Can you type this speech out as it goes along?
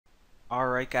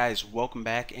Alright guys, welcome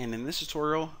back, and in this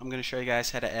tutorial I'm going to show you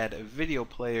guys how to add a video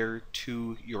player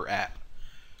to your app.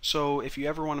 So if you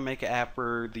ever want to make an app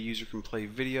where the user can play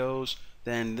videos,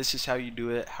 then this is how you do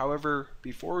it. However,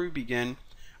 before we begin,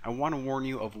 I want to warn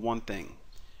you of one thing.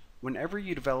 Whenever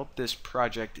you develop this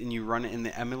project and you run it in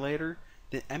the emulator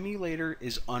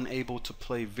is unable to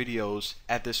play videos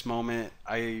at this moment.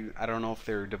 I don't know if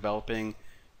they're developing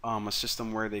a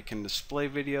system where they can display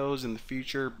videos in the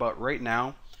future, but right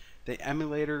now the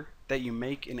emulator that you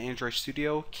make in Android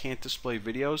Studio can't display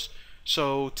videos.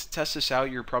 So to test this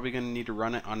out, you're probably going to need to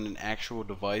run it on an actual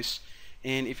device.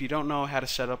 And if you don't know how to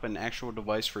set up an actual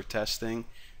device for testing,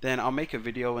 then I'll make a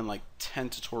video in like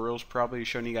 10 tutorials probably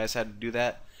showing you guys how to do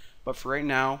that. But for right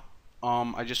now,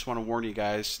 I just want to warn you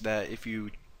guys that if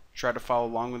you try to follow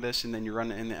along with this and then you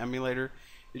run it in the emulator,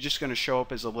 it's just going to show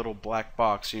up as a little black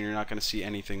box and you're not going to see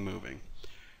anything moving.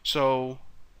 So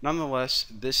nonetheless,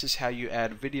 this is how you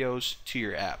add videos to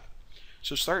your app.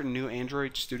 So start a new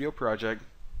Android Studio project,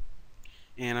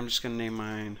 and I'm just going to name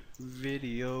mine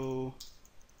Video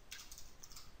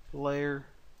Player,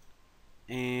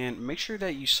 and make sure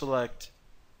that you select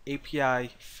API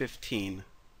 15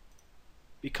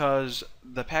 because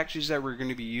the packages that we're going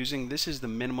to be using, this is the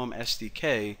minimum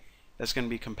SDK that's going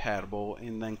to be compatible.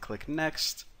 And then click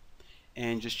Next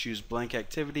and just choose blank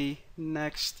activity,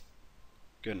 Next.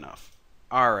 Good enough.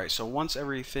 Alright, so once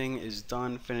everything is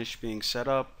done, finished being set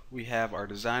up, we have our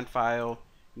design file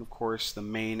and of course the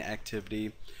main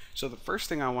activity. So the first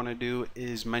thing I want to do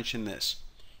is mention this.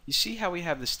 You see how we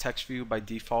have this text view by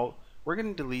default? We're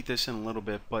going to delete this in a little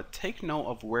bit, but take note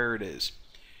of where it is.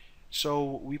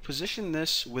 So we position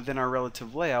this within our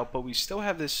relative layout, but we still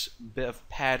have this bit of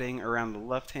padding around the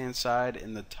left hand side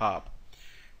and the top.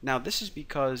 Now this is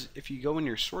because if you go in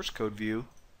your source code view,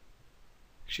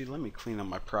 actually, let me clean up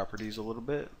my properties a little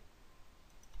bit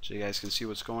so you guys can see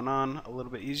what's going on a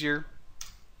little bit easier.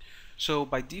 So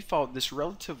by default, this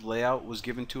relative layout was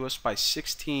given to us by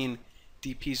 16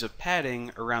 dps of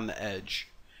padding around the edge.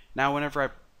 Now whenever I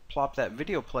plop that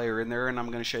video player in there, and I'm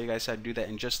going to show you guys how to do that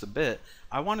in just a bit,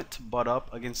 I want it to butt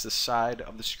up against the side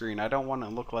of the screen. I don't want it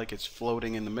to look like it's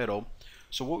floating in the middle.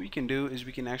 So what we can do is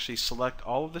we can actually select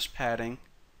all of this padding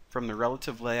from the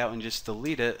relative layout and just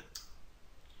delete it.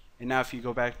 And now if you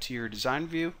go back to your design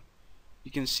view, you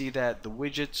can see that the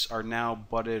widgets are now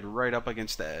butted right up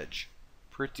against the edge.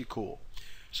 Pretty cool.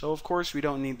 So of course we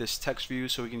don't need this text view,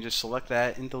 so we can just select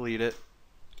that and delete it.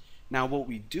 Now what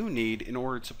we do need in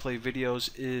order to play videos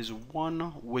is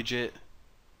one widget.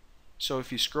 So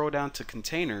if you scroll down to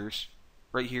containers,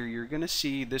 right here you're going to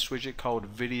see this widget called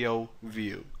Video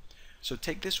View. So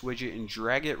take this widget and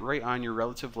drag it right on your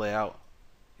relative layout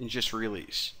and just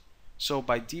release. So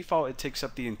by default it takes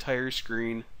up the entire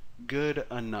screen. Good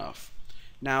enough.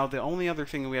 Now the only other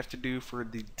thing we have to do for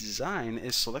the design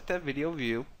is select that video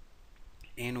view,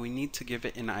 and we need to give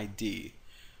it an ID.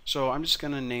 So I'm just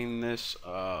going to name this,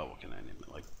 what can I name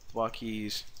it, like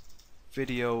Lucky's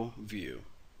Video View.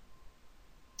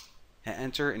 Hit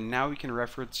enter, and now we can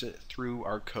reference it through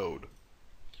our code.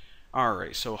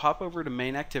 Alright, so hop over to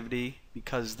main activity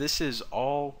because this is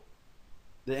all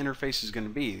the interface is going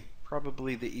to be.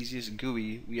 Probably the easiest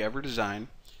GUI we ever designed.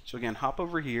 So again, hop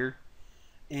over here,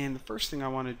 and the first thing I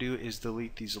want to do is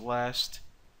delete these last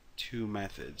two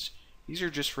methods. These are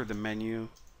just for the menu,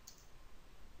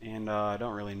 and I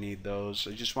don't really need those.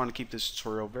 I just want to keep this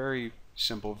tutorial very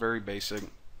simple, very basic.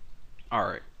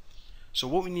 Alright, so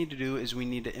what we need to do is we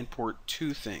need to import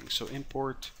two things. So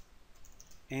import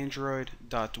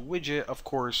android.widget, of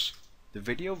course, the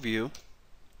video view,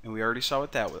 and we already saw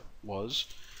what that was.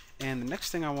 And the next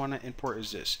thing I want to import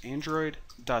is this,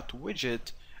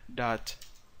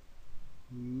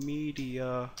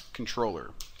 android.widget.media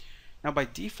controller. Now by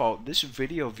default, this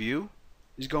video view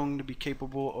is going to be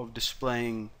capable of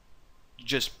displaying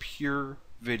just pure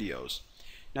videos.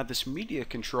 Now this media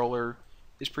controller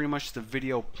is pretty much the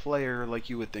video player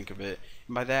like you would think of it.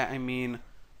 And by that I mean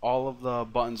all of the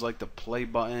buttons like the play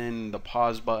button, the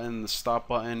pause button, the stop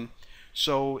button.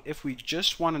 So if we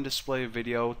just want to display a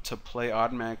video to play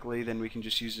automatically, then we can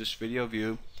just use this video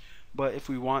view. But if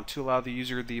we want to allow the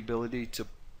user the ability to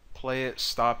play it,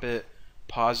 stop it,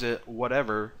 pause it,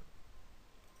 whatever,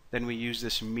 then we use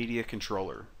this media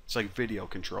controller. It's like video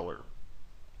controller.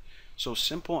 So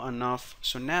simple enough.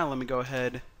 So now let me go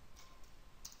ahead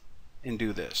and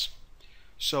do this.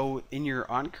 So in your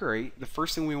onCreate, the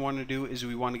first thing we want to do is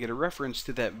we want to get a reference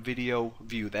to that video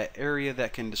view, that area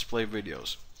that can display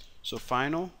videos. So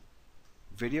final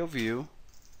video view,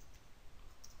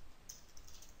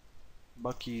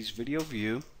 Bucky's video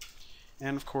view,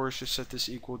 and of course just set this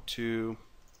equal to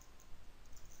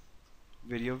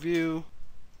video view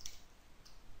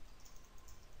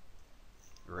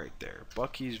right there,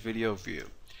 Bucky's video view.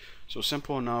 So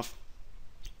simple enough.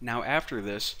 Now after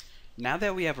this, now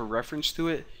that we have a reference to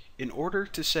it, in order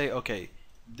to say, okay,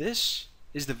 this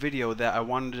is the video that I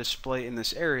wanted to display in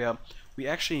this area, we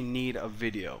actually need a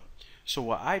video. So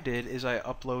what I did is I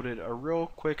uploaded a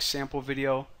real quick sample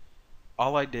video.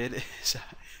 All I did is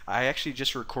I actually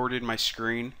just recorded my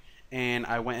screen, and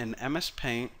I went in MS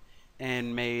Paint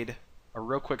and made a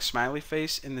real quick smiley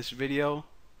face in this video.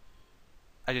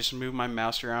 I just moved my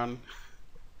mouse around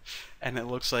and it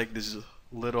looks like this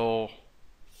little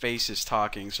face is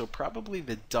talking. So probably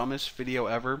the dumbest video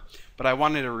ever, but I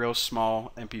wanted a real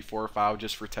small MP4 file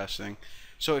just for testing.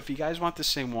 So if you guys want the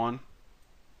same one,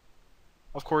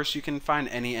 of course you can find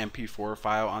any MP4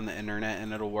 file on the internet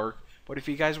and it'll work. But if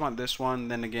you guys want this one,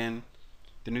 then again,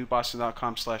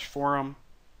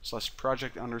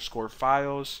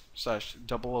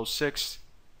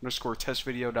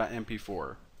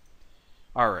 thenewboston.com/forum/project_files/006_testvideo.mp4.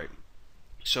 Alright,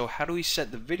 so how do we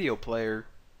set the video player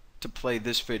to play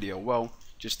this video? Well,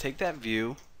 just take that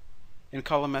view and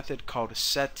call a method called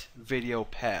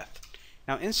setVideoPath.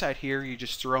 Now inside here, you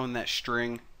just throw in that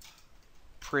string.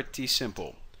 Pretty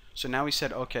simple. So now we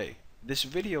said, okay, this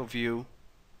video view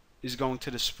is going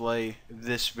to display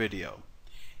this video.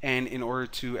 And in order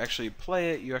to actually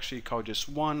play it, you actually call just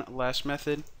one last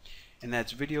method, and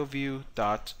that's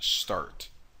videoView.start.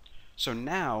 So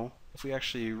now, if we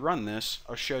actually run this,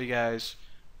 I'll show you guys.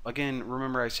 Again,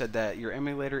 remember I said that your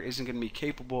emulator isn't going to be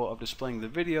capable of displaying the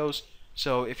videos,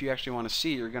 so if you actually want to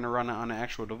see it, you're going to run it on an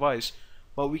actual device.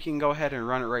 But we can go ahead and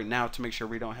run it right now to make sure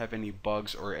we don't have any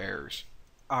bugs or errors.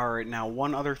 Alright, now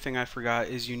one other thing I forgot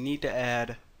is you need to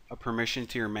add a permission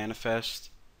to your manifest.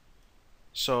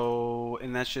 So,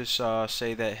 and that's just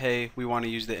say that, hey, we want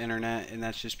to use the internet, and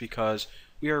that's just because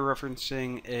we are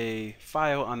referencing a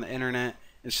file on the internet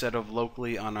instead of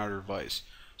locally on our device.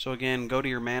 So again, go to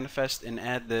your manifest and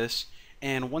add this,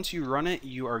 and once you run it,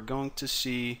 you are going to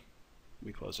see, let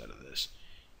me close out of this,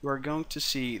 you are going to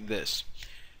see this.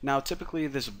 Now typically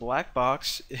this black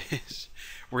box is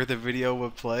where the video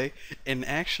would play, and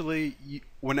actually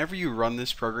whenever you run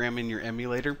this program in your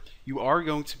emulator, you are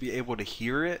going to be able to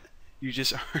hear it. You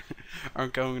just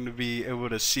aren't going to be able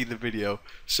to see the video.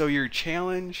 So your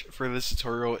challenge for this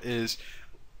tutorial is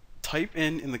type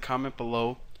in the comment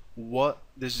below what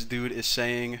this dude is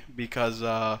saying, because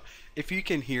if you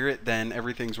can hear it, then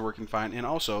everything's working fine. And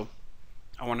also,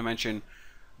 I want to mention,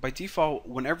 by default,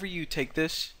 whenever you take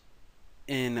this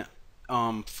and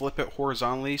flip it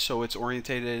horizontally so it's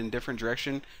orientated in a different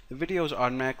direction, the video is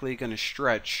automatically going to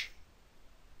stretch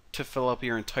to fill up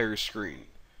your entire screen.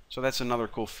 So that's another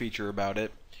cool feature about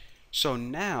it. So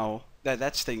now that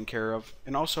that's taken care of,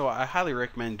 and also I highly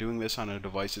recommend doing this on a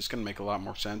device, it's going to make a lot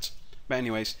more sense. But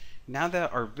anyways, now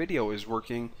that our video is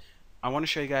working, I want to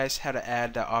show you guys how to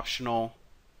add that optional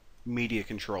media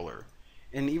controller.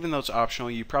 And even though it's optional,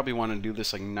 you probably want to do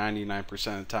this like 99%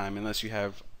 of the time, unless you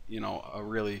have, you know, a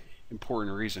really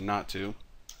important reason not to.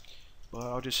 But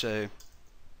I'll just say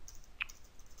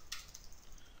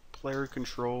player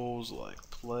controls, like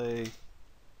play,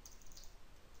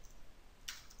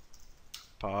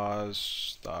 pause,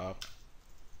 stop,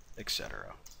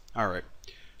 etc. Alright,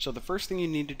 so the first thing you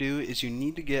need to do is you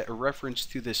need to get a reference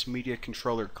to this media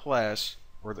controller class,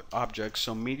 or the object.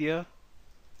 So media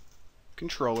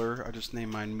controller, I'll just name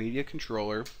mine media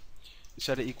controller,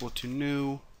 set it equal to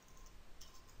new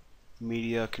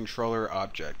media controller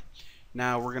object.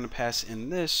 Now we're going to pass in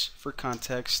this for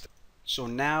context. So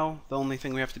now the only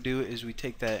thing we have to do is we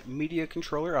take that media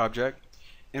controller object,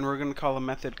 and we're going to call a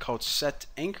method called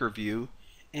setAnchorView.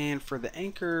 And for the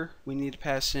anchor, we need to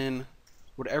pass in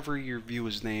whatever your view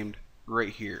is named right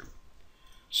here.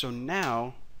 So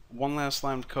now, one last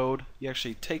line of code, you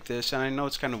actually take this, and I know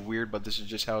it's kind of weird, but this is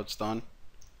just how it's done.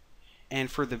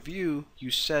 And for the view, you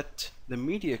set the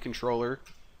media controller,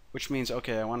 which means,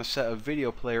 okay, I want to set a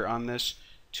video player on this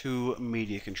to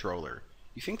media controller.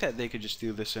 You think that they could just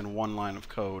do this in one line of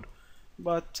code,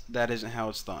 but that isn't how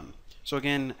it's done. So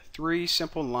again, 3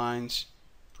 simple lines.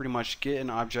 Pretty much get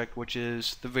an object, which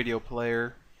is the video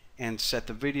player, and set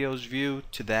the video's view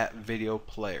to that video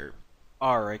player.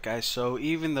 Alright guys, so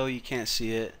even though you can't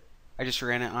see it, I just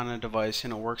ran it on a device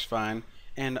and it works fine.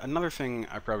 And another thing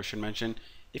I probably should mention,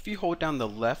 if you hold down the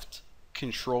left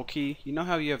control key, you know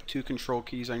how you have 2 control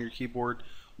keys on your keyboard?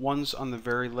 One's on the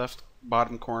very left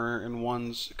bottom corner and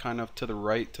one's kind of to the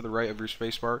right of your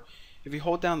spacebar. If you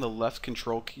hold down the left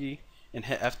control key and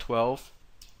hit F12,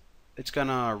 it's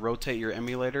gonna rotate your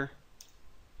emulator.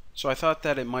 So I thought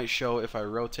that it might show if I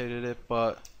rotated it,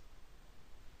 but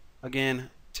again,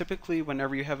 typically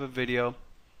whenever you have a video,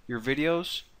 your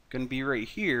video's gonna be right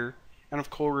here, And of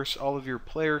course, all of your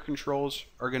player controls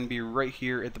are going to be right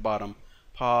here at the bottom.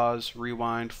 Pause,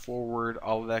 rewind, forward,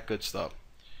 all of that good stuff.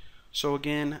 So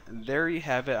again, there you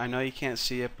have it. I know you can't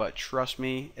see it, but trust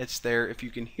me, it's there. If you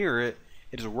can hear it,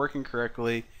 it is working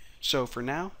correctly. So for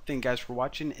now, thank you guys for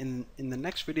watching. In the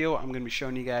next video, I'm going to be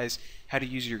showing you guys how to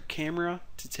use your camera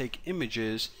to take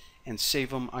images and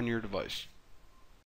save them on your device.